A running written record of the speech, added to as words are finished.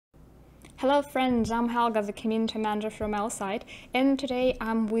Hello friends, I'm Helga, the community manager from Elfsight, and today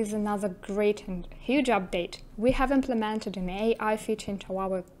I'm with another great and huge update. We have implemented an AI feature into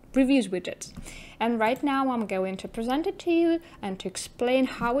our reviews widgets, and right now I'm going to present it to you and to explain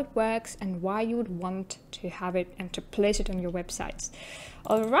how it works and why you would want to have it and to place it on your websites.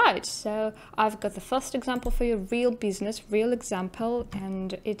 Alright, so I've got the first example for your real business, real example,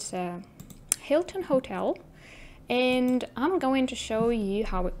 and it's a Hilton hotel. And I'm going to show you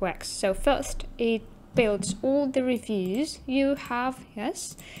how it works. So first, it builds all the reviews you have,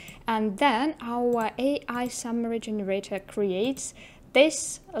 yes, and then our AI summary generator creates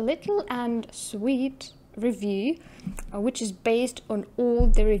this little and sweet review, which is based on all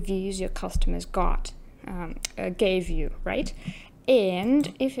the reviews your customers gave you, right?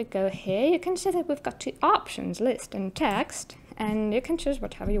 And if you go here, you can see that we've got two options, list and text, and you can choose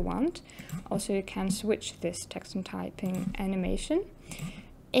whatever you want. Also, you can switch this text and typing animation.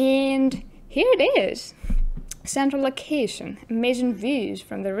 And here it is. Central location, amazing views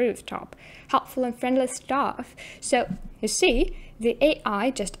from the rooftop, helpful and friendly staff. So you see, the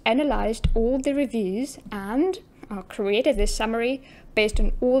AI just analyzed all the reviews and created this summary based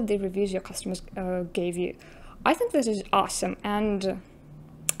on all the reviews your customers gave you. I think this is awesome, and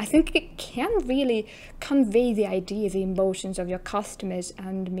I think it can really convey the idea, the emotions of your customers,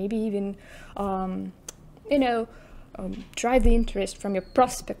 and maybe even, drive the interest from your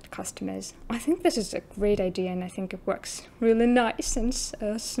prospect customers. I think this is a great idea, and I think it works really nice and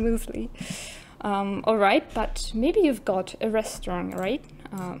smoothly. All right, but maybe you've got a restaurant, right?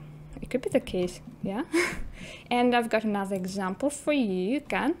 It could be the case, yeah? And I've got another example for you. You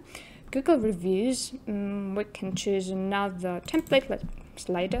can Google reviews. We can choose another template, like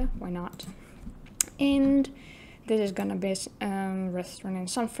slider, why not? And this is gonna be a restaurant in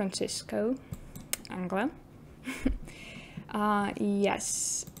San Francisco, Anglia.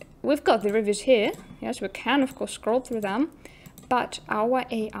 Yes, we've got the reviews here. Yes, we can of course scroll through them, but our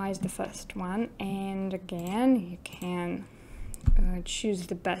AI is the first one, and again you can choose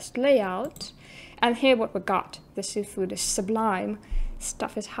the best layout. And here what we got: the seafood is sublime,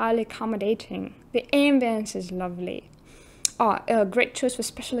 stuff is highly accommodating, the ambience is lovely. A great choice for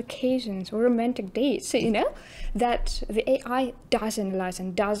special occasions or romantic dates. So you know that the AI does analyze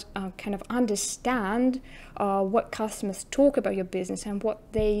and does kind of understand what customers talk about your business and what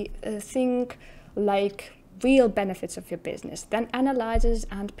they think like real benefits of your business, then analyzes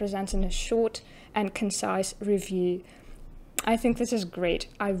and presents in a short and concise review. I think this is great.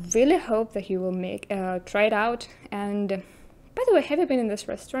 I really hope that you will try it out. And by the way, have you been in this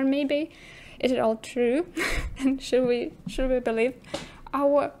restaurant maybe? Is it all true? And should we believe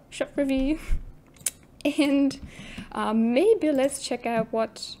our shop review? And maybe let's check out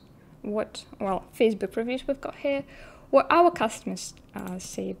what Facebook reviews we've got here, what our customers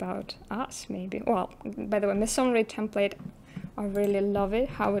say about us maybe. Well, by the way, my summary template, I really love it,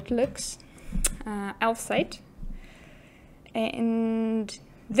 how it looks. Elfsight. And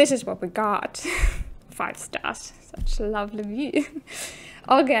this is what we got. 5 stars, such a lovely view.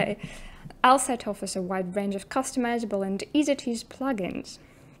 Okay. Elfsight offers a wide range of customizable and easy-to-use plugins.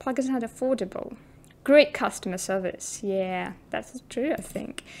 Plugins are affordable. Great customer service. Yeah, that's true, I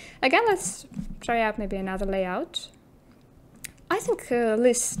think. Again, let's try out maybe another layout. I think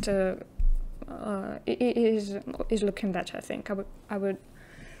list is looking better, I think. I would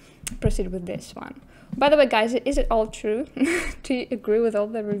proceed with this one. By the way, guys, is it all true? Do you agree with all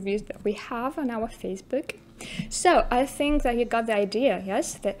the reviews that we have on our Facebook? So I think that you got the idea,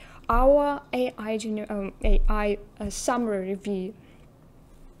 yes, that our AI summary review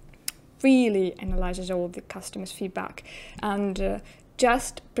really analyzes all the customers' feedback and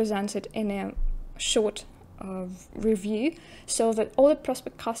just presents it in a short review, so that all the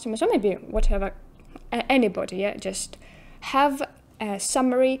prospect customers, or maybe whatever, anybody, yeah, just have a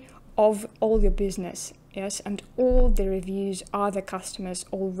summary of all your business, yes, and all the reviews are the customers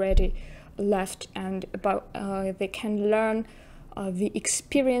already left, and about they can learn the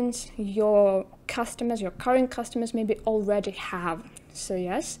experience your customers, your current customers maybe already have. So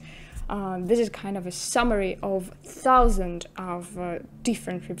yes, this is kind of a summary of thousands of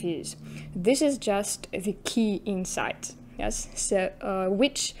different reviews. This is just the key insight, yes, so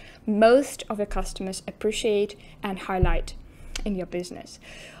which most of your customers appreciate and highlight in your business.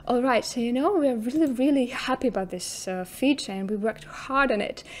 All right, so you know, we're really happy about this feature, and we worked hard on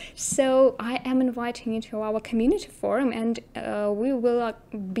it. So I am inviting you to our community forum, and we will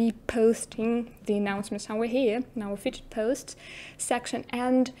be posting the announcements over here in our featured posts section,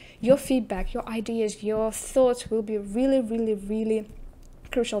 and your feedback, your ideas, your thoughts will be really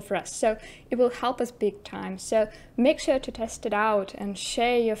crucial for us. So it will help us big time. So make sure to test it out and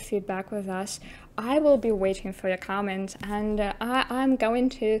share your feedback with us. I will be waiting for your comments, and I'm going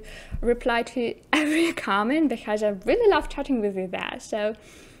to reply to every comment because I really love chatting with you there. So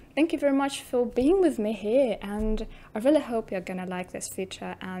thank you very much for being with me here, and I really hope you're gonna like this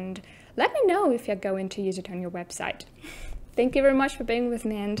feature, and let me know if you're going to use it on your website. Thank you very much for being with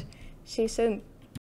me, and see you soon.